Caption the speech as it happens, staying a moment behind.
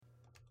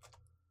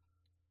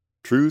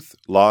Truth,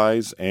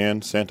 Lies,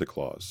 and Santa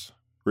Claus,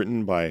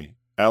 written by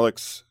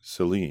Alex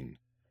Celine,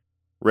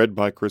 read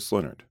by Chris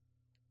Leonard.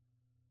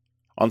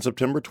 On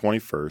September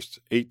 21st,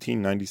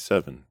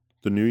 1897,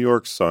 the New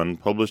York Sun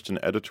published an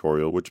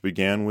editorial which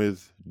began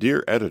with,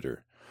 "Dear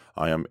Editor,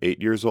 I am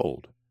 8 years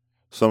old.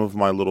 Some of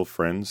my little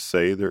friends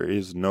say there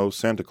is no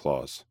Santa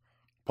Claus.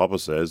 Papa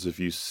says if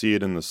you see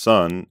it in the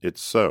sun,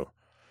 it's so.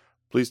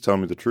 Please tell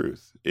me the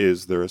truth.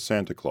 Is there a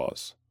Santa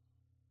Claus?"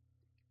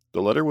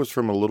 The letter was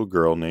from a little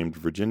girl named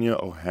Virginia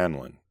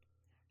O'Hanlon.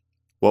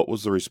 What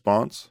was the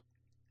response?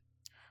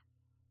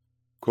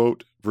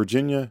 Quote,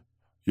 "Virginia,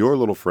 your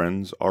little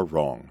friends are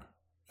wrong."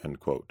 End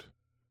quote.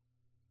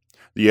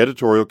 The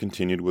editorial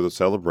continued with a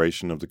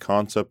celebration of the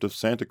concept of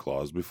Santa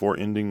Claus before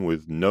ending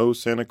with "No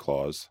Santa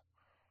Claus.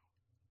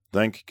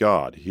 Thank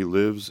God, he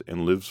lives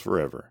and lives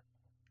forever.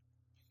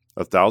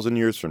 1,000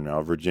 years from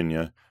now,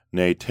 Virginia,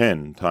 nay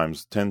 10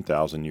 times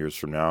 10,000 years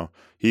from now,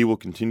 he will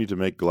continue to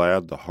make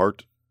glad the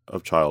heart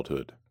of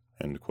childhood."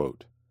 End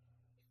quote.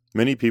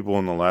 Many people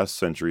in the last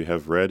century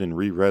have read and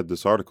reread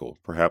this article,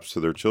 perhaps to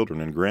their children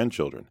and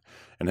grandchildren,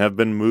 and have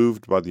been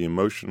moved by the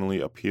emotionally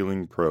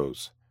appealing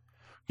prose.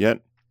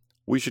 Yet,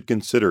 we should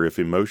consider if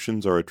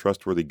emotions are a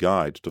trustworthy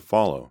guide to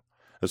follow,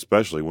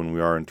 especially when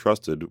we are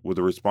entrusted with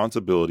the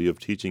responsibility of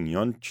teaching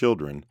young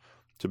children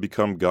to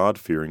become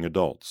God-fearing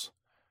adults.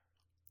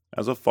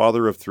 As a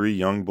father of 3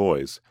 young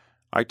boys,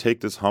 I take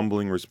this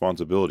humbling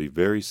responsibility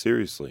very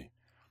seriously,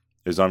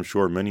 as I'm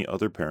sure many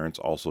other parents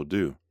also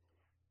do.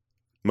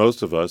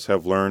 Most of us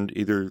have learned,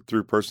 either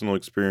through personal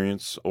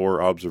experience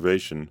or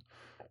observation,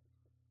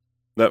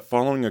 that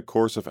following a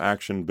course of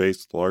action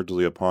based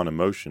largely upon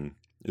emotion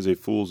is a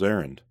fool's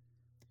errand.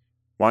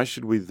 Why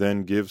should we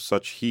then give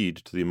such heed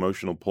to the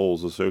emotional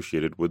pulls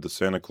associated with the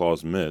Santa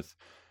Claus myth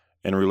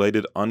and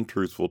related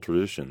untruthful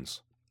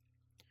traditions?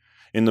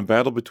 In the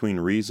battle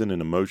between reason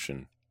and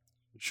emotion,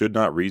 should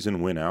not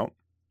reason win out?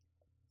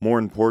 More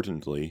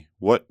importantly,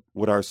 what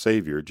would our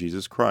Savior,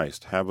 Jesus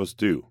Christ, have us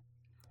do?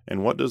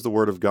 And what does the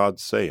Word of God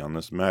say on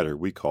this matter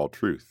we call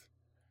truth?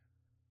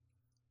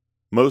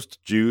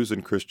 Most Jews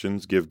and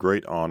Christians give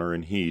great honor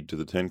and heed to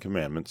the 10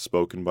 Commandments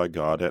spoken by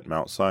God at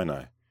Mount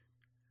Sinai.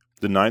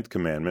 The 9th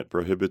commandment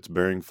prohibits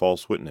bearing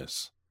false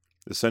witness,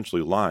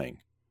 essentially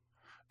lying.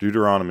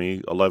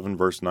 Deuteronomy 11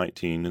 verse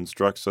 19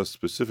 instructs us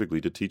specifically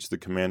to teach the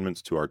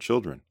commandments to our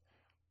children.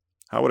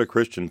 How would a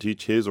Christian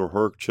teach his or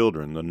her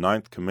children the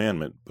 9th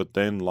commandment but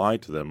then lie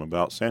to them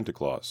about Santa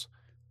Claus?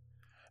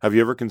 Have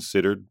you ever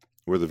considered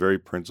where the very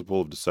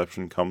principle of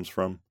deception comes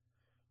from?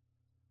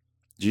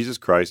 Jesus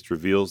Christ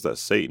reveals that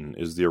Satan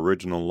is the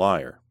original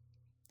liar.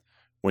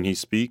 When he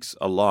speaks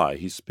a lie,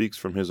 he speaks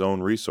from his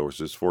own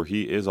resources, for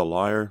he is a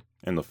liar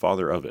and the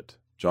father of it.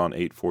 John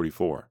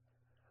 8:44.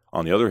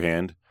 On the other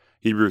hand,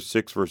 Hebrews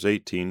 6 verse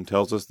 18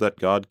 tells us that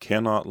God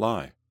cannot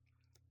lie.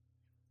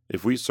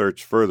 If we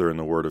search further in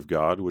the Word of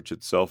God, which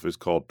itself is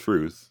called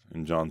truth,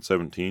 in John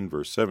 17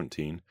 verse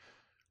 17,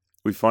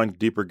 we find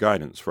deeper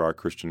guidance for our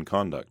Christian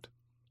conduct.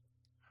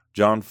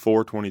 John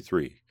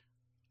 4:23.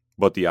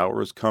 But the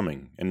hour is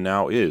coming, and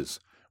now is,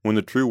 when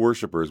the true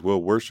worshippers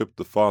will worship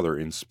the Father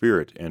in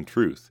spirit and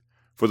truth,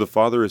 for the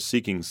Father is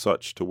seeking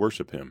such to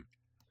worship him.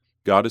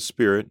 God is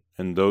spirit,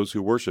 and those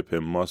who worship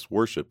him must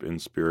worship in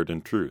spirit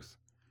and truth.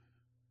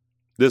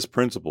 This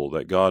principle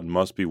that God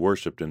must be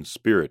worshipped in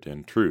spirit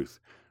and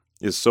truth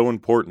is so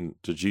important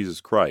to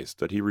Jesus Christ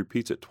that he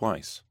repeats it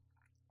twice.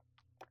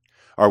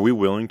 Are we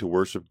willing to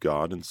worship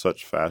God in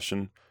such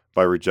fashion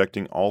by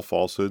rejecting all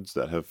falsehoods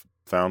that have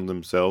found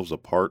themselves a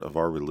part of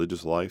our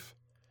religious life?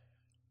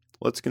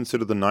 Let's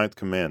consider the 9th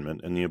commandment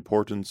and the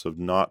importance of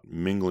not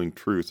mingling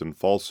truth and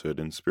falsehood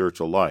in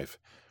spiritual life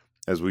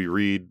as we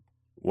read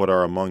what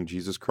are among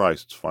Jesus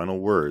Christ's final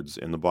words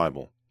in the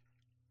Bible.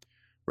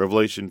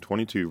 Revelation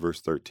 22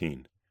 verse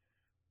 13.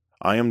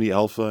 I am the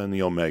Alpha and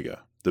the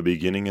Omega, the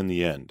beginning and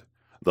the end,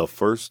 the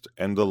first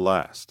and the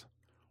last.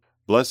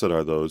 Blessed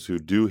are those who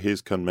do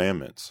his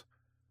commandments,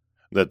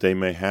 that they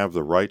may have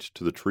the right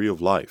to the tree of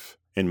life,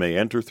 and may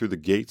enter through the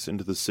gates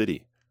into the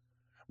city.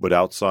 But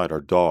outside are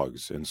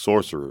dogs, and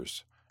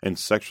sorcerers, and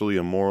sexually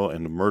immoral,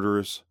 and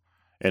murderers,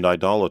 and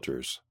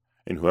idolaters,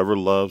 and whoever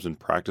loves and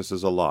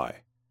practices a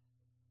lie.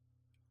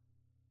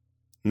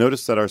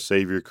 Notice that our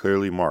Savior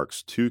clearly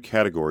marks 2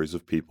 categories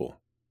of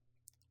people.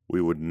 We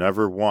would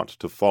never want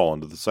to fall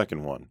into the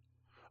second one,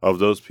 of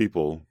those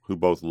people who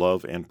both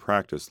love and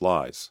practice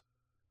lies.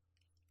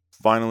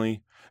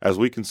 Finally, as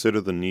we consider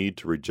the need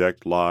to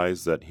reject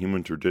lies that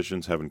human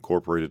traditions have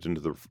incorporated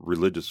into the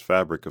religious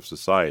fabric of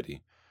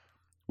society,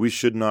 we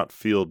should not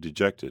feel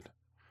dejected,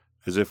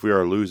 as if we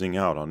are losing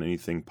out on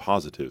anything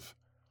positive.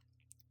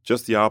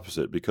 Just the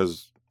opposite,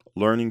 because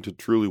learning to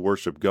truly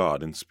worship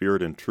God in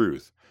spirit and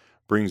truth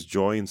brings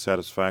joy and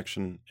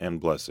satisfaction and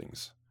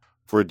blessings.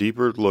 For a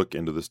deeper look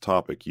into this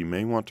topic, you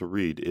may want to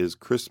read Is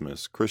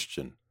Christmas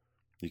Christian?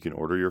 You can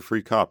order your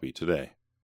free copy today.